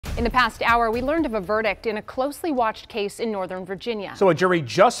In the past hour, we learned of a verdict in a closely watched case in Northern Virginia. So a jury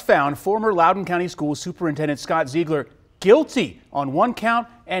just found former Loudoun County School Superintendent Scott Ziegler guilty on one count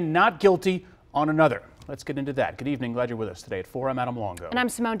and not guilty on another. Let's get into that. Good evening. Glad you're with us today at 4. I'm Adam Longo. And I'm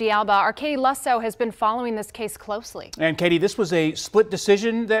Simone D'Alba. Our Katie Lusso has been following this case closely. And Katie, this was a split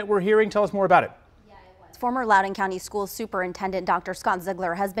decision that we're hearing. Tell us more about it. Former Loudoun County School Superintendent Dr. Scott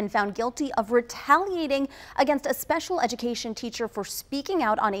Ziegler has been found guilty of retaliating against a special education teacher for speaking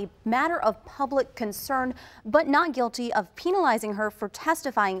out on a matter of public concern, but not guilty of penalizing her for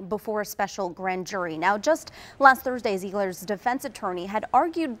testifying before a special grand jury. Now, just last Thursday, Ziegler's defense attorney had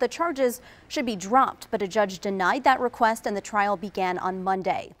argued the charges should be dropped, but a judge denied that request and the trial began on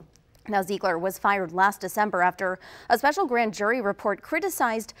Monday. Now, Ziegler was fired last December after a special grand jury report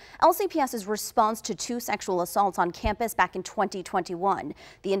criticized LCPS's response to 2 sexual assaults on campus back in 2021.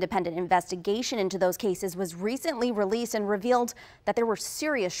 The independent investigation into those cases was recently released and revealed that there were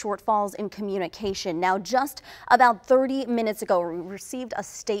serious shortfalls in communication. Now, just about 30 minutes ago, we received a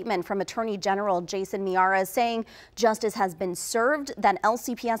statement from Attorney General Jason Miara saying justice has been served, that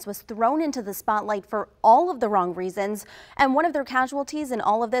LCPS was thrown into the spotlight for all of the wrong reasons, and one of their casualties in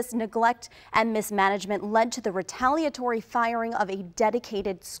all of this, neglect and mismanagement, led to the retaliatory firing of a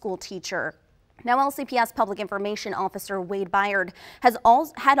dedicated school teacher. Now, LCPS Public Information Officer Wade Byard had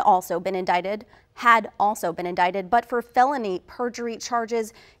also been indicted, but for felony perjury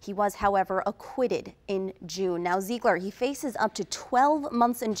charges. He was, however, acquitted in June. Now, Ziegler, he faces up to 12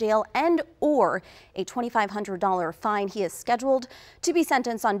 months in jail and or a $2,500 fine. He is scheduled to be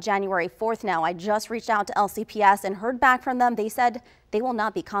sentenced on January 4th. Now, I just reached out to LCPS and heard back from them. They said they will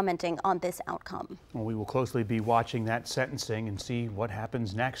not be commenting on this outcome. Well, we will closely be watching that sentencing and see what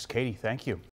happens next. Katie, thank you.